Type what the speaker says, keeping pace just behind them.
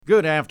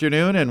Good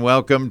afternoon and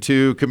welcome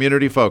to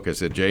Community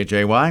Focus at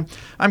JJY.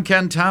 I'm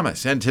Ken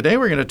Thomas, and today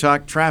we're going to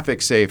talk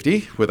traffic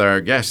safety with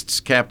our guests,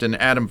 Captain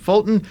Adam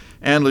Fulton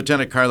and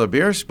Lieutenant Karla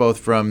Bearce,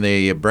 both from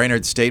the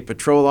Brainerd State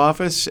Patrol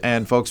Office.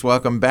 And folks,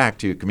 welcome back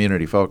to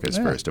Community Focus,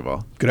 first of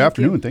all. Good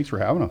afternoon. Thanks for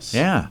having us.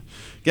 Yeah.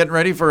 Getting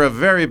ready for a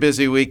very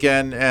busy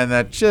weekend, and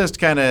that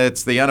just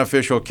it's the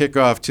unofficial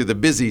kickoff to the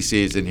busy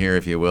season here,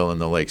 if you will, in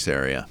the Lakes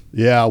area.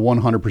 Yeah,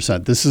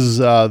 100%. This is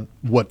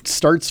what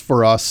starts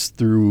for us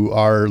through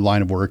our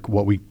line of work,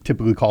 what we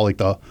typically call like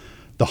the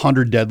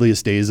 100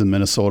 deadliest days in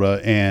Minnesota.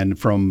 And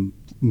from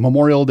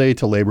Memorial Day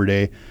to Labor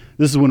Day,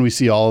 this is when we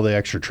see all the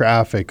extra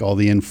traffic, all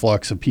the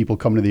influx of people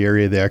coming to the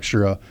area, the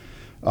extra,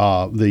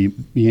 the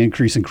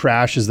increase in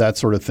crashes, that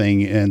sort of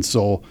thing. And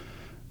so,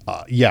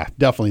 yeah,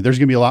 definitely. There's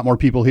going to be a lot more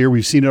people here.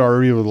 We've seen it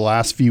already over the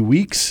last few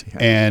weeks,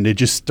 and it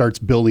just starts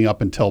building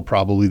up until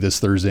probably this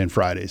Thursday and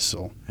Friday.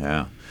 So,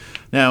 yeah.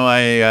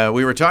 Now,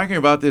 we were talking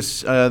about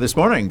this this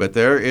morning, but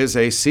there is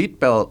a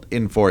seatbelt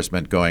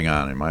enforcement going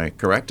on. Am I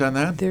correct on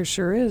that? There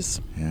sure is.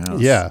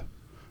 Yeah.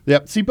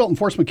 Yep. Seatbelt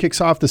enforcement kicks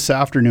off this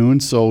afternoon,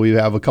 so we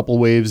have a couple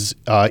waves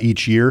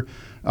each year.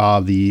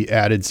 The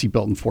added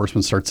seatbelt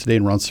enforcement starts today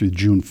and runs through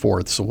June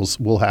 4th. So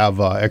we'll have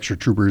extra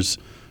troopers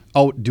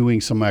out doing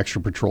some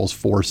extra patrols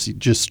for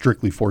just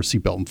strictly for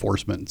seatbelt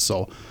enforcement.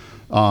 So,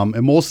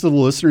 and most of the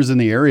listeners in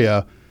the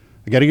area,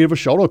 I got to give a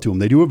shout out to them.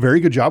 They do a very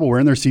good job of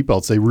wearing their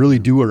seatbelts. They really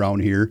do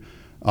around here.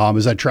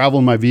 As I travel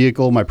in my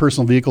vehicle, my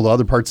personal vehicle to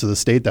other parts of the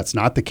state, that's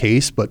not the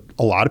case, but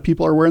a lot of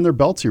people are wearing their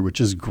belts here,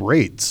 which is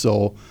great.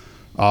 So,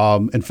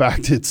 in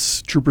fact,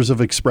 troopers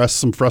have expressed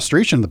some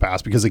frustration in the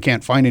past because they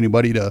can't find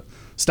anybody to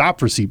stop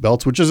for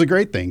seatbelts, which is a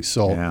great thing.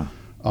 So,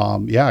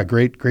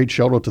 great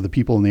shout out to the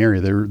people in the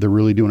area. They're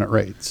really doing it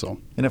right. So,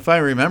 and if I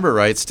remember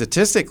right,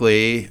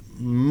 statistically,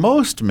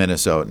 most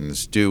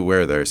Minnesotans do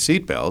wear their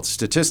seatbelts.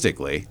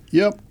 Statistically,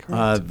 yep.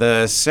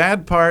 The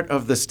sad part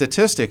of the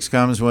statistics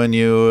comes when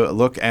you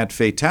look at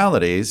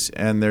fatalities,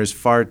 and there's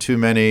far too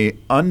many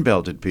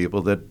unbelted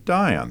people that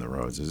die on the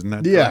roads. Isn't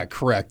that correct? Yeah,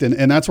 correct.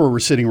 And that's where we're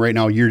sitting right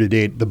now, year to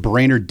date. The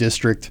Brainerd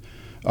District,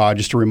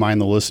 just to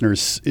remind the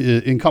listeners,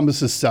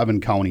 encompasses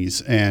 7 counties,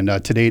 and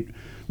to date,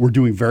 we're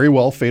doing very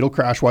well fatal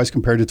crash-wise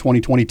compared to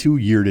 2022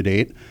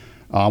 year-to-date.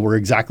 We're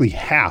exactly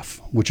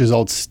half, which is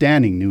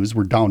outstanding news.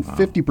 We're down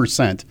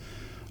 50%.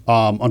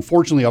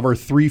 Unfortunately, of our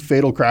 3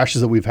 fatal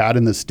crashes that we've had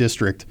in this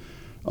district,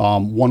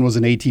 one was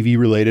an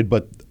ATV-related,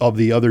 but of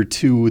the other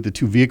 2, the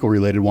 2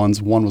 vehicle-related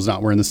ones, one was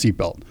not wearing the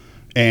seatbelt.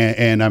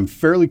 And I'm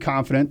fairly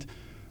confident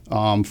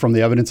from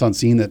the evidence on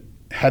scene that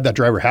had that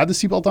driver had the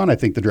seatbelt on, I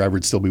think the driver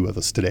would still be with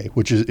us today,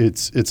 which is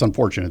it's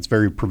unfortunate. It's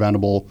very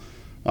preventable.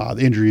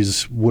 The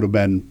injuries would have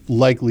been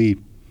likely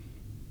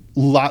a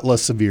lot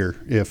less severe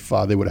if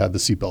they would have had the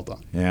seatbelt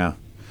on. Yeah.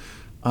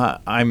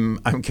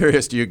 I'm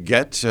curious, do you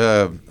get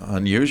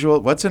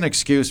unusual? What's an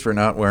excuse for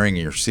not wearing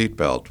your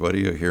seatbelt? What do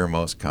you hear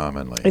most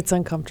commonly? It's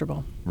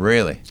uncomfortable.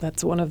 Really?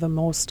 That's one of the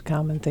most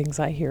common things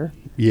I hear.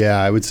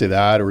 Yeah, I would say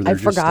that. Or I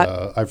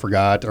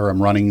forgot, or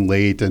I'm running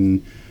late,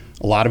 and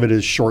a lot of it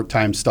is short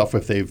time stuff.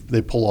 If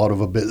they pull out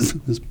of a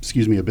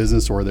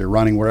business, or they're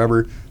running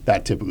wherever,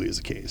 that typically is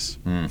the case.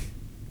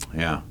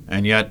 Yeah,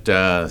 and yet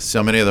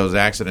so many of those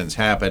accidents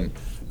happen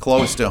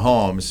close to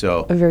home.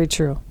 So very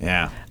true.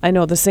 Yeah, I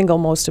know the single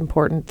most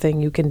important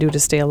thing you can do to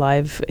stay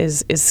alive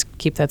is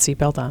keep that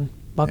seatbelt on,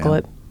 buckle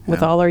it.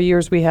 With all our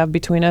years we have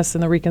between us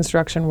in the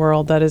reconstruction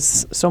world, that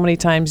is so many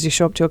times you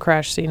show up to a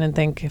crash scene and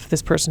think if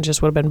this person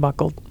just would have been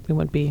buckled, we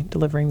wouldn't be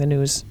delivering the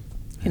news.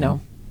 You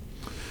know.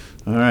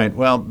 All right.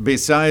 Well,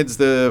 besides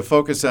the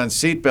focus on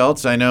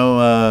seatbelts, I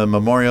know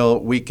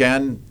Memorial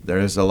Weekend,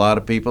 there's a lot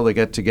of people that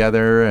get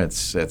together.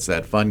 It's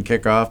that fun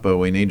kickoff, but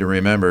we need to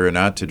remember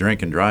not to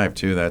drink and drive,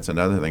 too. That's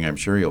another thing I'm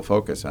sure you'll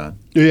focus on.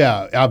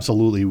 Yeah,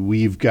 absolutely.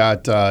 We've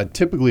got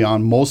typically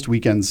on most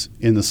weekends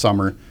in the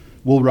summer,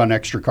 we'll run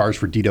extra cars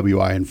for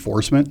DWI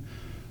enforcement.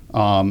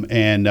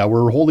 And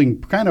we're holding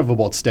kind of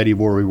about steady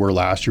where we were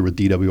last year with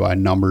DWI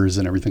numbers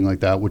and everything like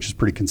that, which is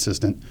pretty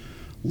consistent.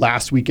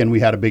 Last weekend, we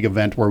had a big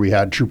event where we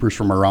had troopers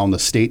from around the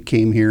state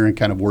came here and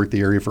kind of worked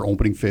the area for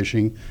opening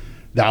fishing.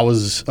 That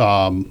was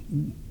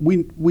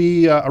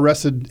we ended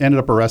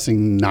up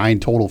arresting 9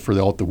 total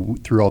throughout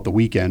the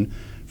weekend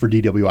for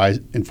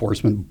DWI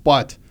enforcement.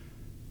 But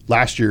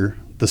last year,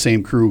 the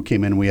same crew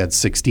came in and we had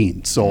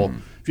 16. So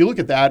if you look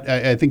at that,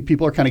 I think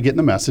people are kind of getting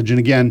the message. And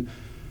again,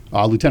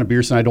 Lieutenant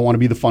Bearce and I don't want to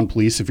be the fun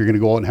police. If you're going to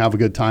go out and have a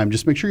good time,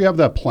 just make sure you have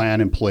that plan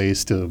in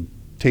place to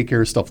take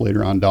care of stuff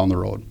later on down the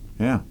road.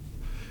 Yeah.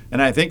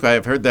 And I think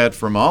I've heard that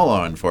from all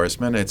law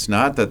enforcement. It's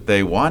not that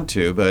they want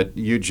to, but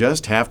you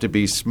just have to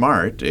be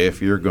smart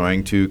if you're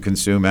going to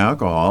consume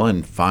alcohol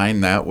and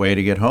find that way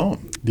to get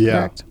home. Yeah.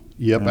 Correct.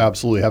 Yep,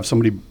 absolutely. Have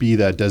somebody be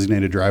that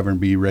designated driver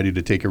and be ready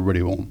to take everybody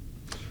home.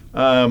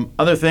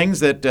 Other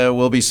things that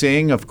we'll be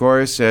seeing, of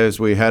course, as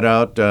we head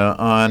out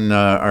on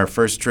our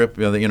first trip,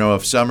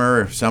 of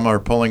summer. Some are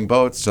pulling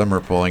boats, some are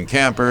pulling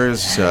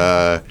campers.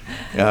 Again,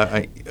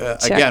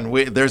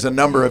 there's a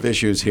number of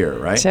issues here,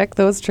 right? Check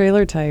those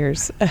trailer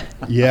tires.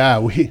 Yeah,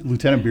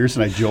 Lieutenant Bearce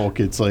and I joke.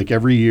 It's like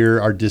every year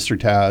our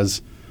district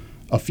has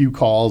a few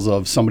calls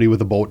of somebody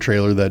with a boat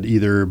trailer that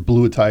either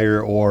blew a tire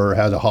or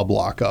had a hub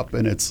lock up.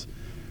 And it's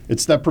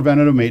that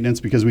preventative maintenance,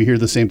 because we hear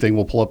the same thing.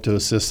 We'll pull up to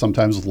assist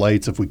sometimes with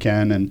lights if we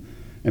can.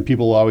 And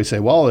people will always say,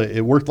 well,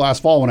 it worked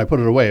last fall when I put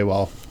it away.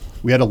 Well,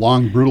 we had a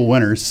long, brutal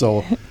winter.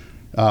 So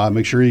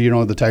make sure,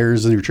 the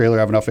tires in your trailer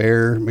have enough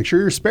air. Make sure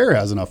your spare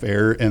has enough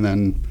air. And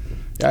then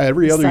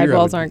every other year.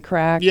 Sidewalls aren't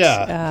cracked.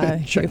 Yeah.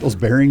 Check those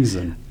bearings.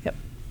 Yep.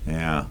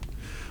 Yeah.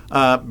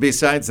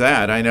 Besides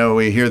that, I know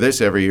we hear this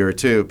every year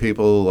too.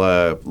 People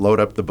load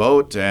up the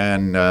boat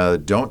and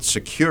don't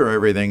secure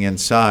everything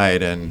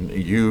inside, and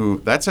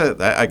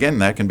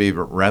that can be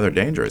rather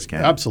dangerous,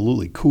 can't it?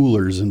 Absolutely.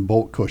 Coolers and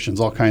boat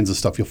cushions, all kinds of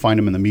stuff. You'll find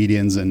them in the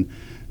medians and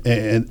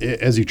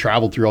as you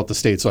travel throughout the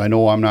state. So I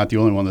know I'm not the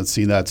only one that's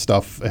seen that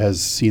stuff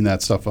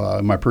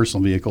in my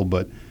personal vehicle,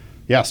 but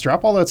yeah,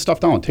 strap all that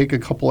stuff down. Take a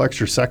couple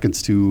extra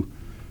seconds to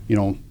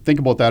think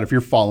about that. If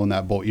you're following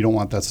that boat, you don't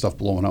want that stuff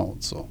blowing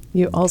out. So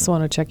you also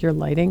want to check your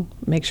lighting.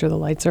 Make sure the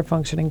lights are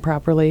functioning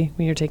properly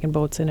when you're taking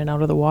boats in and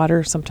out of the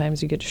water.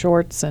 Sometimes you get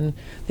shorts and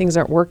things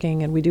aren't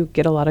working, and we do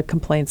get a lot of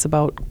complaints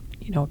about,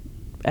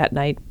 at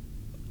night,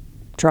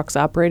 trucks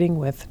operating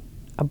with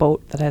a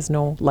boat that has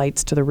no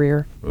lights to the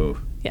rear. Ooh.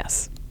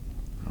 Yes.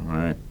 All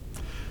right.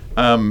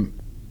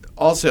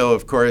 Also,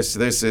 of course,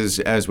 this is,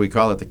 as we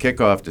call it, the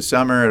kickoff to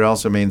summer. It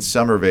also means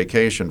summer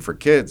vacation for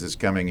kids is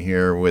coming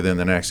here within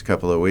the next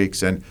couple of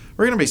weeks. And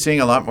we're going to be seeing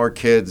a lot more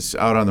kids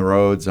out on the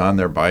roads, on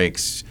their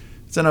bikes.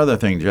 It's another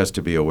thing just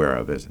to be aware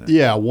of, isn't it?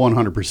 Yeah,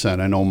 100%.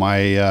 I know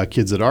my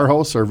kids at our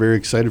house are very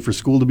excited for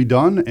school to be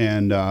done.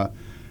 And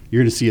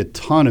you're going to see a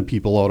ton of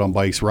people out on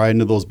bikes riding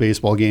to those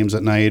baseball games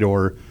at night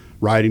or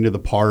riding to the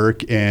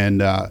park.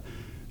 And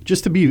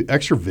just to be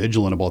extra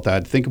vigilant about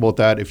that. Think about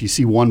that. If you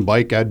see one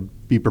bike, I'd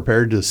be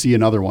prepared to see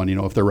another one,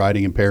 if they're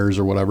riding in pairs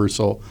or whatever.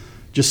 So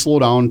just slow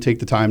down, take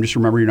the time. Just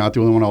remember you're not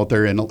the only one out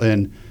there.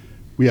 And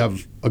we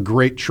have a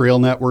great trail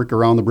network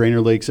around the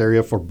Brainerd Lakes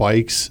area for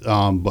bikes,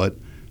 but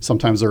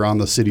sometimes they're on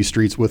the city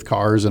streets with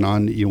cars,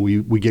 and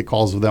we get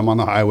calls of them on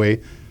the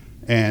highway.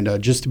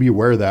 And just to be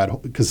aware of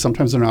that, because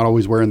sometimes they're not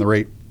always wearing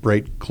the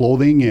right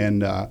clothing,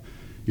 and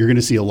you're going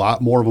to see a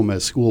lot more of them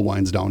as school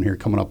winds down here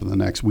coming up in the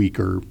next week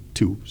or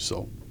two.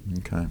 So.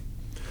 Okay.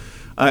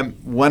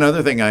 One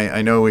other thing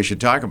I know we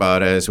should talk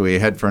about as we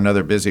head for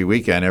another busy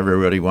weekend,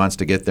 everybody wants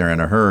to get there in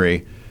a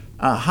hurry.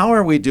 How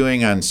are we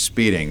doing on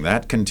speeding?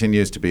 That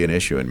continues to be an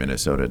issue in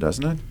Minnesota,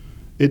 doesn't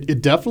it?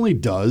 It definitely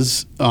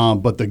does.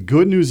 But the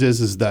good news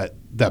is that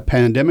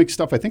pandemic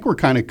stuff, I think we're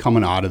kind of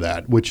coming out of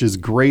that, which is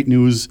great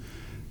news,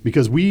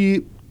 because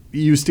we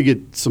used to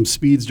get some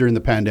speeds during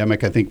the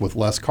pandemic. I think with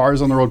less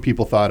cars on the road,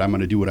 people thought, I'm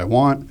going to do what I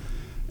want.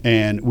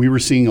 And we were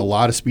seeing a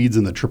lot of speeds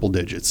in the triple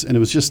digits. And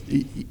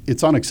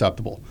it's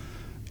unacceptable.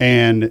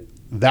 And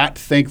that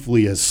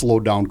thankfully has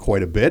slowed down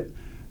quite a bit.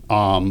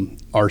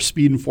 Our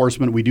speed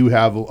enforcement, we do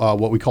have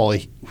what we call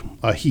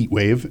a heat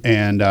wave,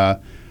 and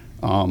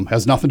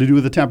has nothing to do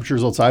with the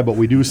temperatures outside, but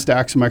we do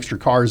stack some extra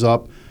cars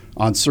up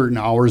on certain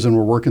hours, and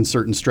we're working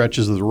certain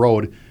stretches of the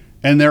road.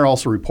 And they're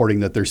also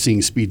reporting that they're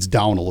seeing speeds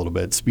down a little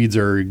bit. Speeds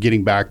are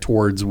getting back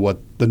towards what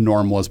the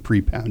norm was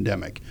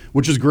pre-pandemic,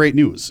 which is great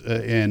news.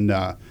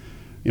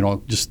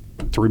 Just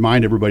to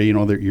remind everybody,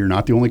 that you're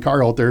not the only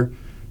car out there.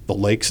 The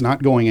lake's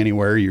not going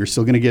anywhere. You're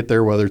still going to get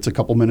there, whether it's a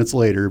couple minutes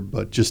later,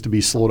 but just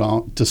to slow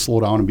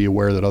down and be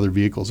aware that other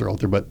vehicles are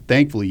out there. But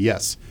thankfully,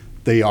 yes,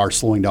 they are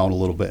slowing down a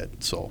little bit.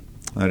 So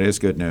that is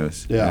good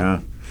news. Yeah.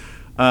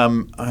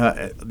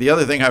 The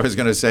other thing I was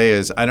going to say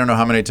is, I don't know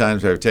how many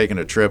times I've taken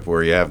a trip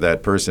where you have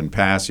that person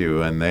pass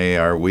you and they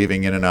are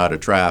weaving in and out of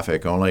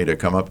traffic only to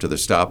come up to the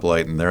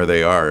stoplight, and there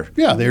they are.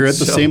 Yeah, they're at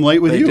the same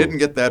light with you. They didn't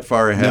get that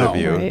far ahead of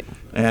you. Right.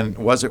 And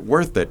was it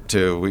worth it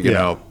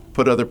to,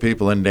 put other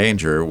people in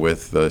danger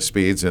with the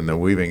speeds and the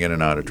weaving in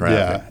and out of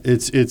traffic? Yeah,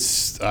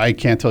 it's I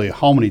can't tell you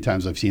how many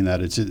times I've seen that.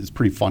 It's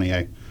pretty funny.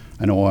 I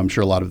know I'm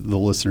sure a lot of the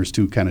listeners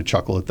too kind of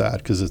chuckle at that,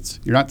 because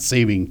you're not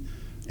saving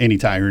any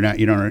time.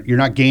 You're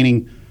not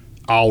gaining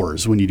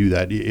hours when you do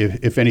that.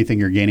 If anything,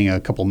 you're gaining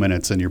a couple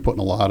minutes, and you're putting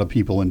a lot of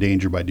people in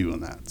danger by doing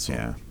that.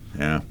 So.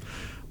 Yeah.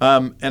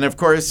 And of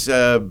course,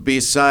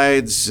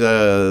 besides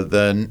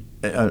the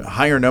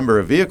higher number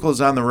of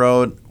vehicles on the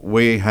road,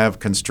 we have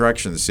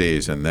construction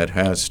season that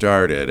has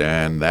started,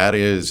 and that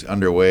is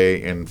underway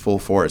in full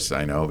force,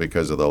 I know,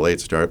 because of the late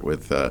start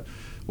with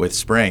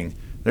spring.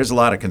 There's a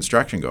lot of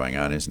construction going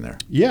on, isn't there?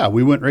 Yeah,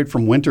 we went right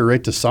from winter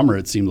right to summer,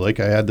 it seemed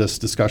like. I had this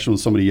discussion with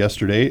somebody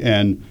yesterday,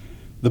 and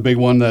the big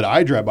one that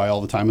I drive by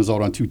all the time is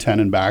out on 210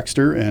 in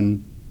Baxter,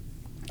 and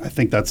I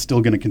think that's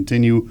still going to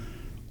continue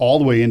all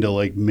the way into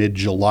like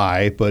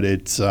mid-July, but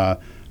it's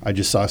I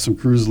just saw some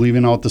crews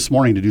leaving out this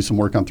morning to do some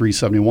work on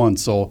 371.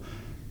 So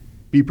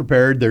be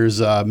prepared.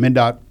 There's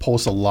MnDOT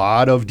posts a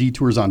lot of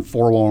detours on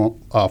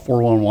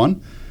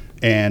 411,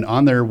 and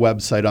on their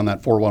website on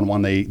that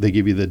 411, they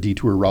give you the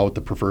detour route,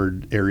 the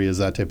preferred areas,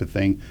 that type of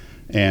thing.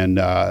 And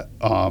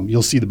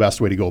you'll see the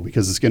best way to go,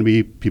 because it's going to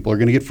be, people are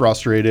going to get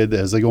frustrated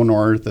as they go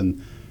north,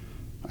 and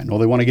I know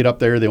they want to get up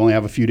there. They only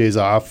have a few days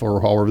off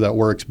or however that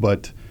works,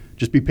 but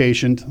just be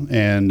patient.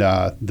 And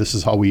this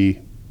is how we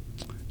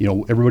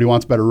everybody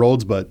wants better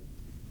roads, but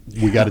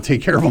we got to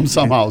take care of them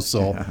somehow.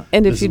 So,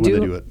 and if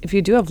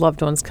you do have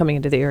loved ones coming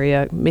into the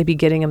area, maybe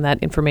getting them that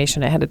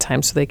information ahead of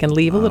time so they can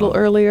leave a little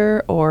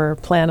earlier or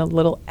plan a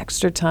little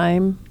extra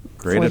time.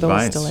 Great for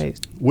advice. those delays.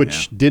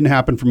 Which didn't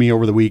happen for me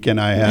over the weekend.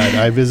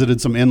 I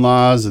visited some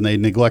in-laws, and they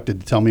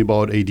neglected to tell me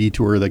about a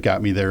detour that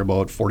got me there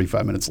about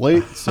 45 minutes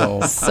late. So,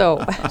 thanks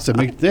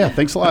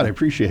a lot. I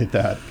appreciate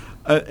that.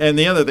 And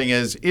the other thing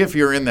is, if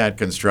you're in that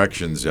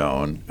construction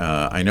zone,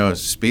 I know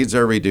speeds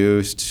are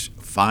reduced,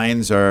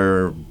 fines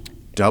are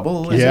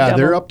double. Yeah,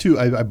 they're up to,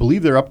 I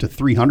believe they're up to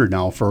 300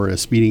 now for a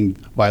speeding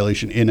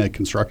violation in a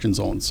construction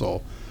zone.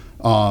 So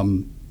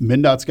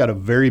MnDOT's got a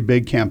very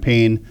big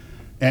campaign.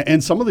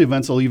 And some of the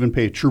events will even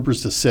pay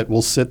troopers to sit.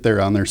 We'll sit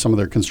there on some of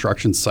their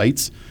construction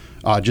sites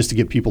just to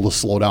get people to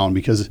slow down,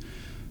 because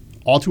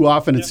all too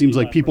often it seems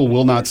like people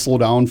will not slow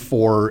down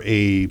for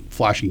a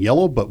flashing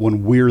yellow, but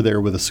when we're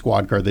there with a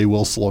squad car, they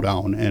will slow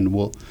down, and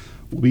we'll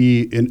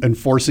be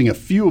enforcing a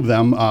few of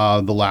them.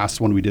 The last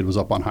one we did was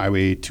up on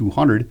Highway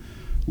 200,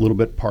 a little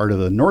bit part of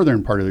the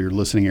northern part of your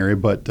listening area,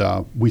 but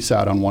we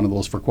sat on one of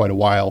those for quite a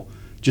while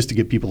just to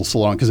get people to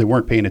slow down because they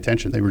weren't paying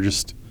attention. They were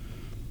just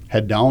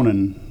head down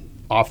and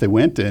off they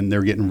went, and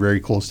they're getting very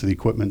close to the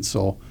equipment.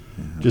 So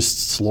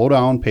just slow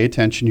down, pay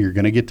attention. You're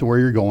going to get to where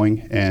you're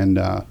going. And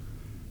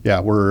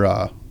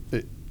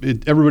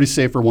everybody's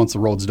safer once the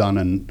road's done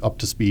and up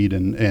to speed,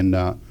 and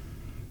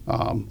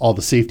all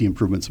the safety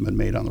improvements have been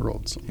made on the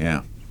road. So.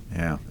 Yeah,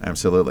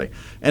 absolutely.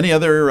 Any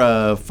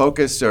other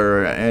focus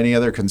or any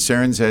other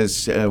concerns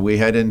as we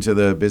head into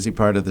the busy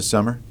part of the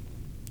summer?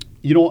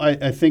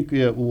 I think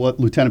what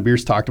Lieutenant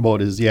Bearce talked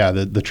about is,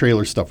 the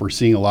trailer stuff. We're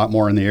seeing a lot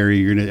more in the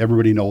area.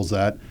 Everybody knows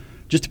that.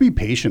 Just to be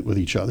patient with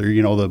each other.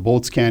 The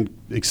boats can't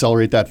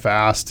accelerate that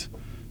fast.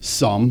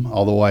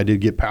 Although I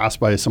did get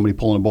passed by somebody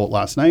pulling a boat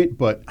last night.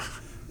 But,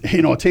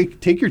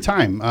 take your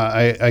time.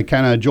 I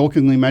kind of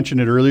jokingly mentioned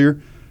it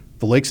earlier.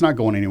 The lake's not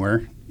going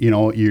anywhere.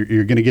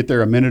 You're going to get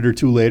there a minute or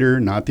two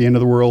later, not the end of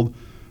the world.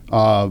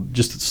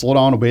 Just slow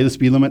down, obey the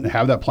speed limit, and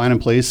have that plan in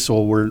place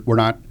so we're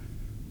not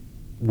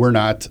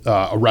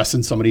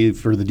arresting somebody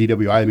for the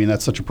DWI. I mean,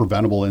 that's such a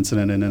preventable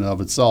incident in and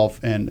of itself.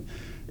 And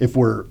if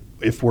we're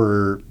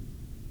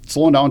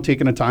slowing down,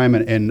 taking the time,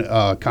 and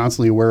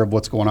constantly aware of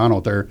what's going on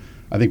out there,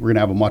 I think we're going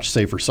to have a much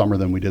safer summer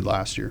than we did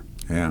last year.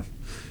 Yeah.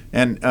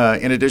 And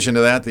in addition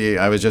to that,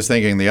 I was just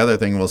thinking the other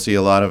thing we'll see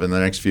a lot of in the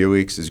next few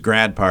weeks is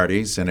grad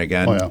parties. And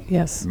again,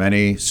 yes,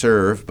 many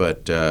serve,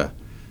 but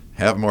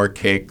have more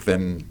cake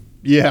than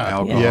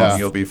alcohol, and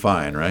you'll be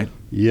fine, right?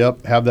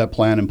 Yep, have that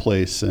plan in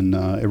place, and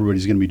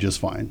everybody's going to be just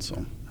fine.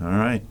 So, all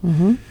right.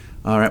 Mm-hmm.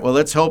 All right. Well,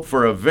 let's hope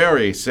for a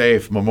very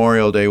safe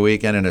Memorial Day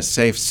weekend and a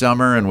safe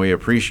summer, and we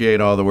appreciate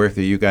all the work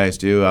that you guys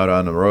do out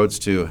on the roads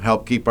to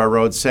help keep our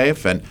roads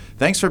safe. And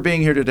thanks for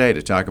being here today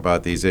to talk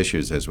about these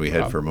issues as we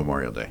head for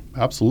Memorial Day.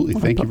 Absolutely.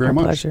 Thank you very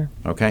much. Pleasure.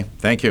 Okay.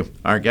 Thank you.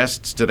 Our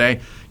guests today,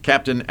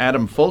 Captain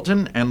Adam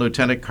Fulton and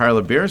Lieutenant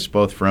Karla Bearce,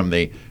 both from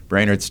the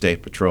Brainerd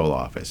State Patrol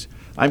Office.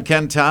 I'm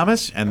Ken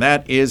Thomas, and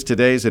that is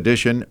today's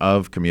edition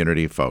of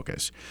Community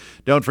Focus.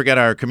 Don't forget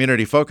our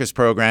Community Focus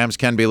programs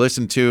can be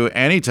listened to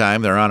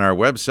anytime. They're on our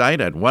website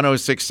at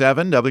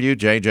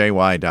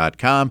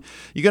 1067wjjy.com.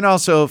 You can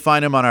also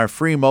find them on our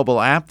free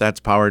mobile app that's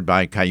powered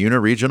by Cuyuna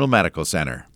Regional Medical Center.